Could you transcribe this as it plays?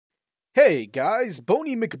Hey guys,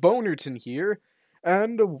 Boney McBonerton here,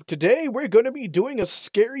 and today we're going to be doing a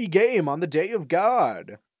scary game on the Day of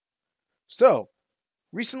God. So,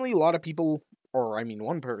 recently a lot of people, or I mean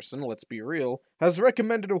one person, let's be real, has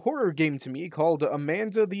recommended a horror game to me called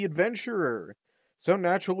Amanda the Adventurer. So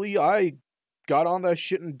naturally, I got on that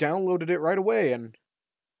shit and downloaded it right away, and...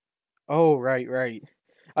 Oh, right.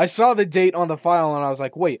 I saw the date on the file and I was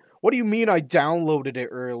like, wait, what do you mean I downloaded it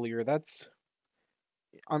earlier?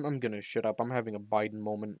 I'm gonna shut up. I'm having a Biden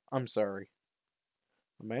moment. I'm sorry.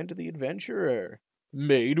 Amanda the Adventurer.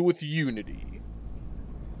 Made with Unity.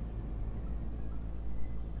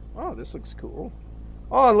 Oh, this looks cool.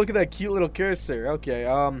 Oh, look at that cute little cursor. Okay,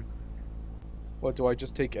 what do I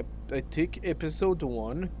just take? I take episode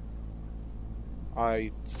 1.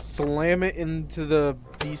 I slam it into the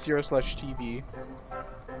VCR/TV.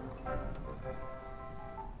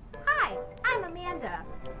 Hi, I'm Amanda.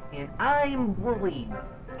 And I'm Wooly.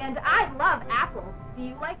 And I love apples. Do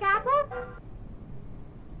you like apples?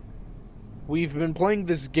 We've been playing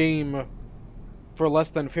this game for less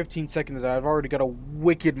than 15 seconds and I've already got a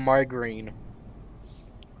wicked migraine.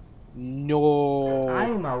 No.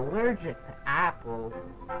 I'm allergic to apples.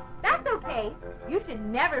 That's okay. You should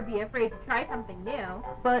never be afraid to try something new.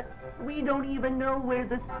 But we don't even know where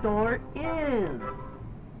the store is.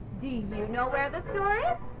 Do you know where the store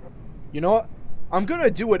is? You know what? I'm gonna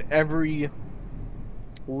do what every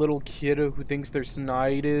little kid who thinks they're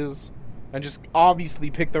snide is, and just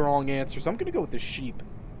obviously pick the wrong answer. So I'm gonna go with the sheep.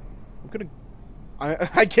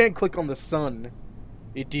 I can't click on the sun.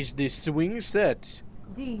 It is the swing set.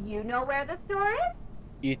 Do you know where the store is?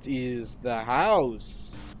 It is the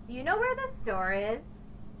house. Do you know where the store is?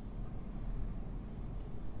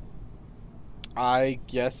 I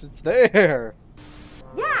guess it's there.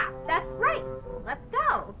 Yeah, that's right. Let's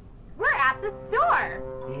go. We're at the store.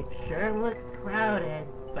 It sure looks crowded.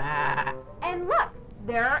 Bah. And look,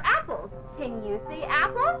 there are apples. Can you see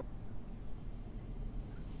apples?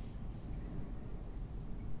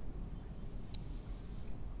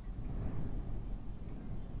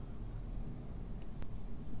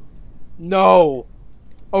 No.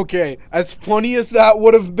 Okay, as funny as that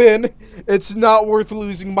would have been, it's not worth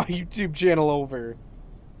losing my YouTube channel over.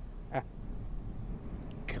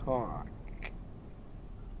 Cock.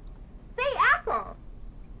 Say apple.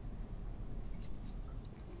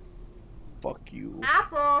 Fuck you.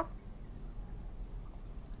 Apple.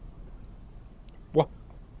 What?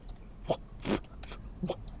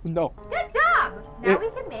 No. Good job. Now we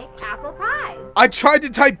can make apple pie. I tried to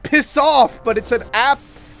type piss off, but it said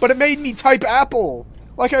but it made me type apple.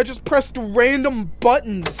 Like I just pressed random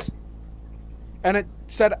buttons. And it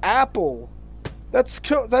said apple. That's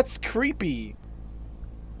creepy.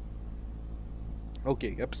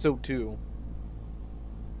 Okay, episode 2.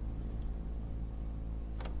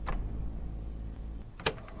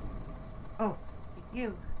 Oh, it's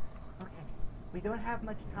you. Okay, we don't have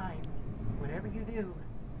much time. Whatever you do,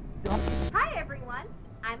 don't... Hi everyone,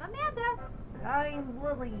 I'm Amanda. I'm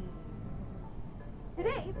Wooly.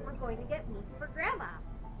 Today we're going to get meat for Grandma.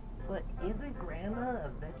 But isn't Grandma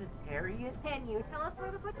a vegetarian? Can you tell us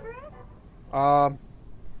where the butcher is?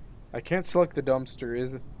 I can't select the dumpster,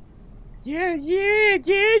 is it? Yeah,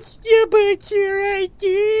 that's the butcher right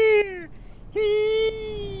there. Can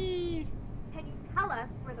you tell us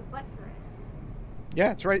where the butcher is?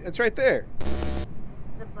 Yeah, it's right there.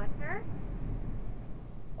 The butcher?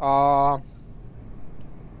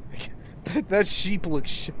 That sheep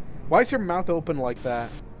looks why is her mouth open like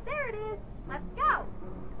that? There it is. Let's go.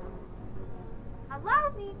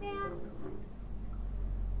 Hello, meat man.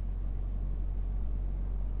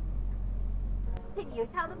 Can you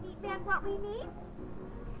tell the meat man what we need?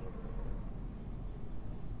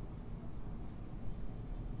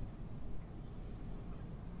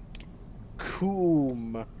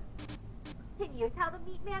 Coom. Can you tell the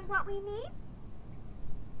meat man what we need?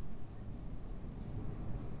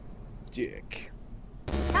 Dick.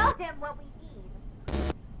 Tell him what we need.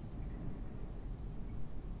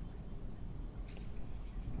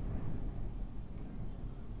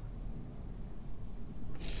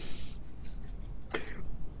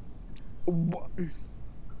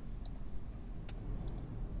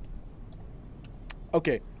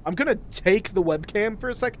 Okay, I'm gonna take the webcam for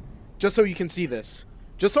a sec, just so you can see this.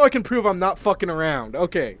 Just so I can prove I'm not fucking around.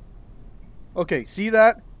 Okay. Okay, see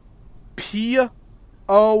that? P-O-O-P.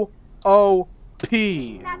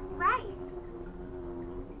 That's right.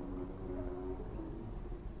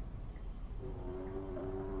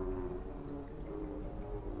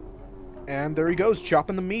 And there he goes,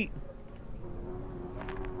 chopping the meat.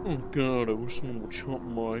 Oh god, I wish someone would chop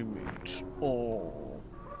my meat. Oh.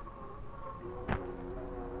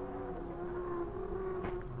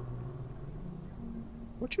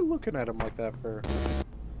 What you looking at him like that for?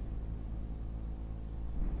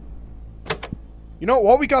 You know,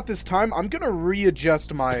 while we got this time, I'm gonna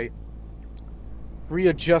readjust my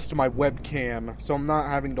webcam so I'm not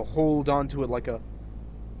having to hold onto it like a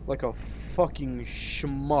fucking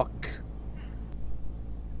schmuck.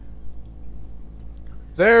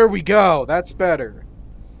 There we go. That's better.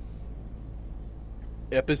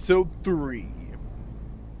 Episode 3.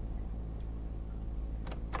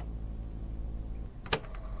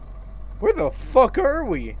 Where the fuck are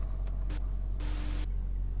we?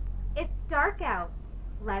 It's dark out.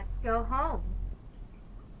 Let's go home.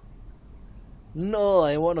 No,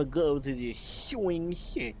 I wanna go to the swing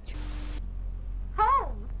set.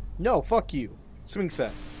 Home! No, fuck you. Swing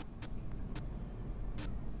set.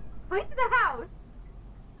 Point to the house!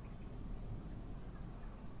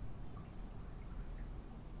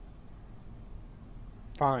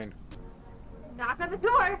 Fine. Knock on the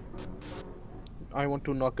door! I want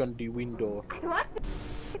to knock on the window. I want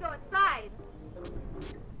to go inside.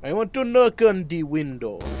 I want to knock on the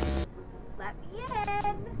window. Let me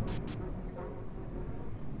in.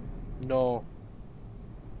 No.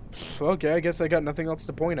 Okay, I guess I got nothing else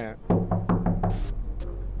to point at.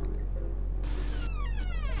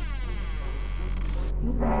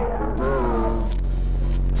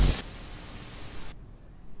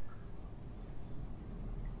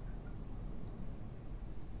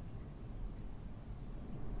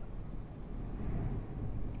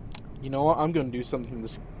 You know what? I'm gonna do something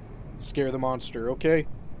to scare the monster, okay?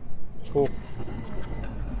 Cool.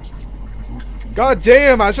 God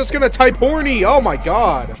damn, I was just gonna type horny! Oh my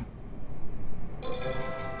god!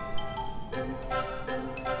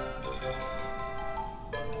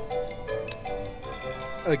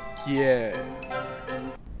 Again.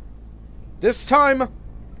 This time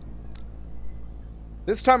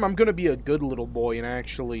I'm gonna be a good little boy and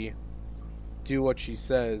actually do what she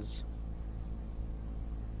says.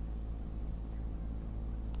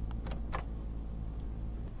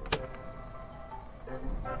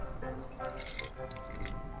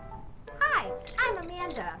 Hi, I'm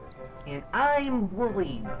Amanda. And I'm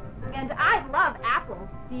Wooly. And I love apples.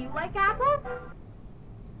 Do you like apples?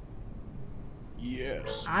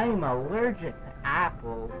 Yes. I'm allergic to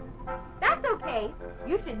apples. That's okay.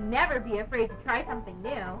 You should never be afraid to try something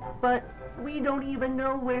new. But we don't even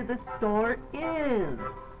know where the store is.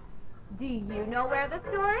 Do you know where the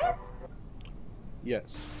store is?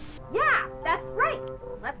 Yes. Yeah, that's right.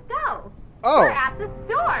 Let's go. Oh! We're at the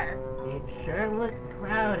store. It sure looks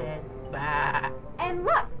crowded. Bah. And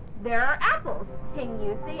look, there are apples. Can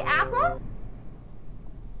you see apples?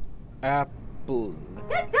 Apple.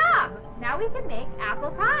 Good job. Now we can make apple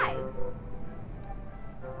pie.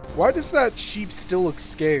 Why does that sheep still look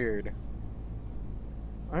scared?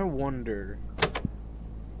 I wonder,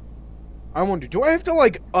 do I have to,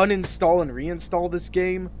 like, uninstall and reinstall this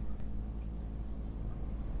game?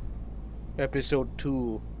 Episode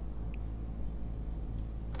 2.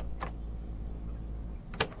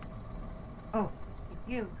 Oh, it's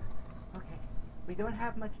you. Okay, we don't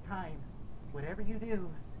have much time. Whatever you do,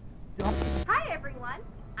 don't... Hi, everyone.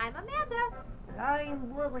 I'm Amanda.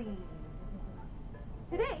 I'm Wooly.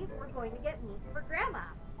 Today, we're going to get meat for Grandma.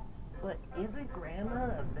 But isn't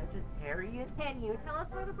Grandma a vegetarian? Can you tell us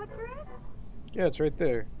where the butcher is? Yeah, it's right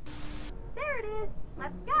there. There it is.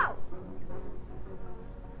 Let's go.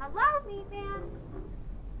 Hello, meat man.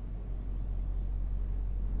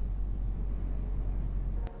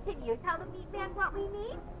 Can you tell the meat man what we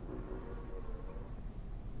need?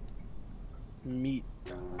 Meat.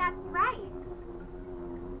 That's right.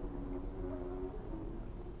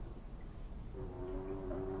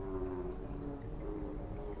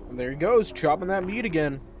 And there he goes, chopping that meat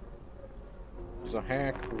again. Just a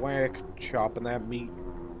hack, whack, chopping that meat.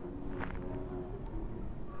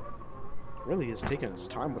 Really is taking his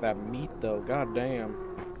time with that meat, though. God damn.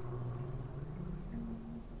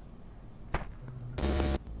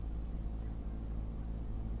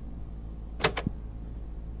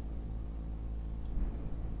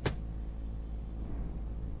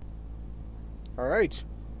 Alright.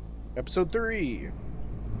 Episode 3.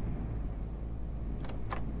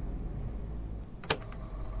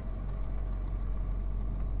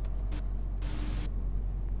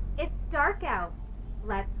 It's dark out.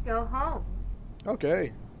 Let's go home.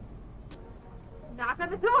 Okay. Knock on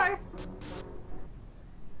the door.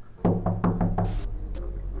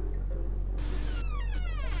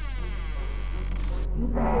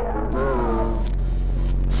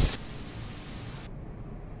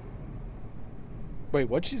 Wait,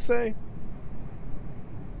 what'd she say?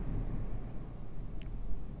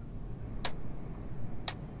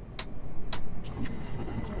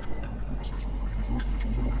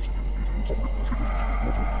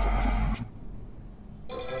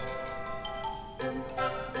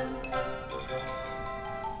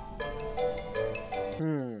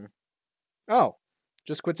 Oh,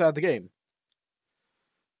 just quits out of the game.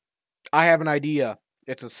 I have an idea.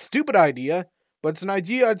 It's a stupid idea, but it's an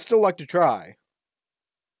idea I'd still like to try.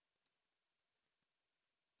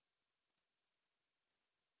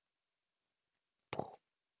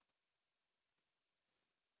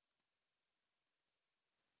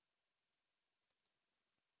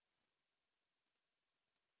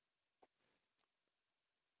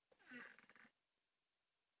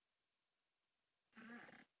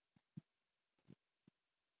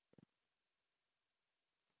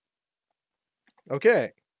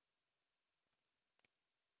 Okay.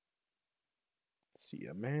 Let's see,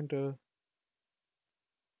 Amanda.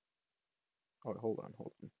 Oh, hold on.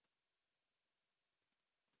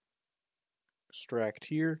 Extract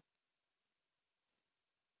here.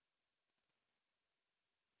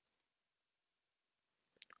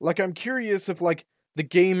 Like, I'm curious if, like, the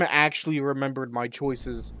game actually remembered my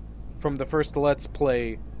choices from the first Let's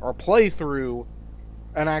Play or playthrough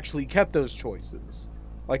and actually kept those choices.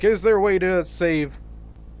 Like, is there a way to save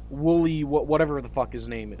Wooly, whatever the fuck his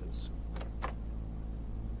name is?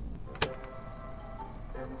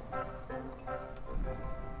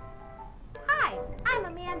 Hi, I'm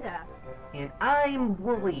Amanda. And I'm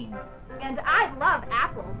Wooly. And I love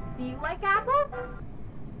apples. Do you like apples?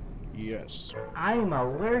 Yes. I'm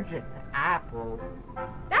allergic to apples.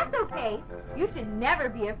 That's okay. You should never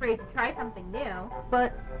be afraid to try something new.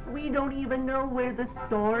 But we don't even know where the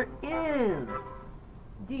store is.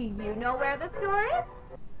 Do you know where the store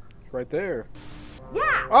is? It's right there.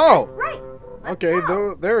 Yeah. Oh! That's right. Let's Okay,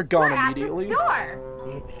 go. they're gone We're at immediately. the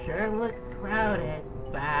store. It sure looks crowded.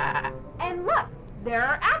 Bah. And look, there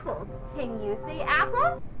are apples. Can you see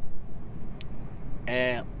apples?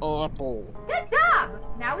 Apple. Good job.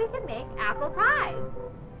 Now we can make apple pie.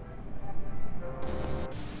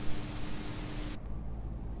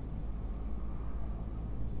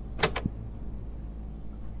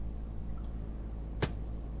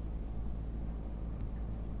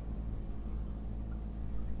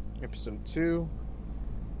 Episode 2.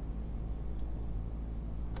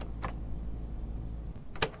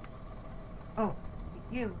 Oh,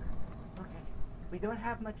 you. Okay. We don't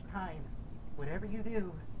have much time. Whatever you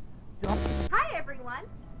do, don't... Hi, everyone.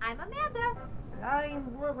 I'm Amanda.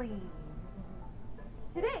 I'm Wooly.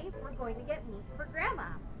 Today, we're going to get meat for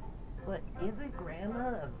Grandma. But isn't Grandma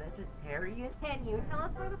a vegetarian? Can you tell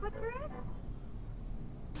us where the butcher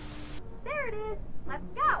is? There it is. Let's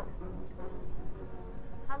go.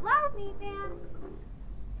 Hello, meat man.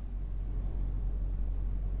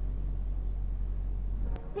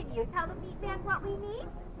 Can you tell the meat man what we need?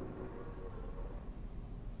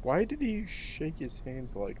 Why did he shake his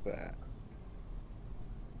hands like that?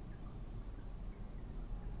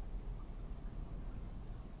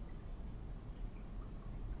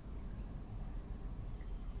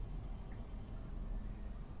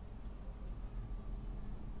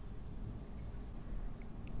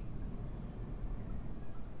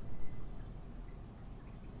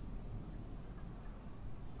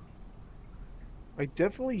 I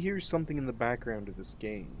definitely hear something in the background of this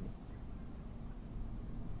game.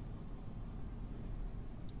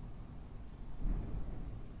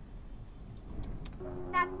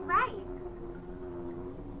 That's right.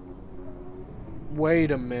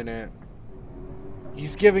 Wait a minute.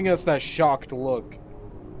 He's giving us that shocked look.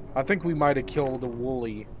 I think we might have killed a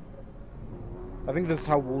Wooly. I think this is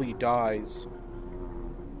how Wooly dies.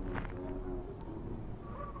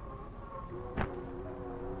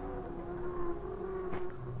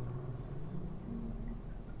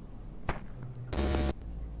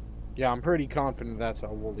 Yeah, I'm pretty confident that's how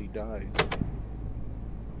Wooly dies.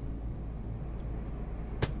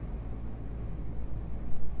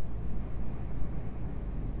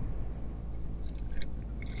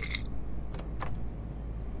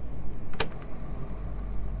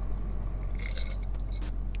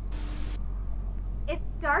 It's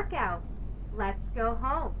dark out. Let's go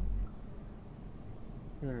home.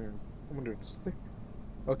 I wonder if this thing...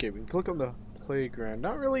 Okay, we can click on the playground.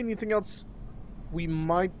 Not really anything else we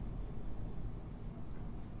might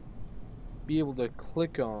be able to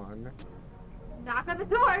click on. Knock on the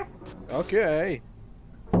door. Okay.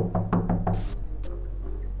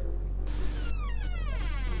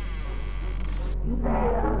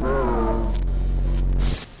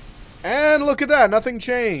 And look at that, nothing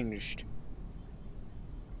changed.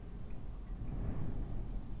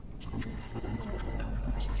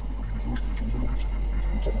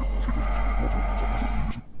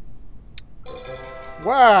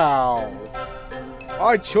 Wow.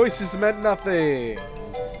 Our choices meant nothing.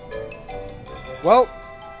 Well,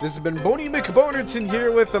 this has been Boney McBonerton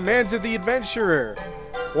here with Amanda the Adventurer.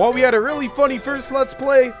 While we had a really funny first Let's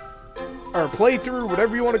Play, or playthrough,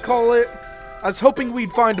 whatever you want to call it. I was hoping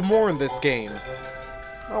we'd find more in this game.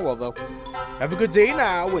 Oh well, though. Have a good day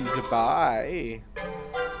now, and goodbye.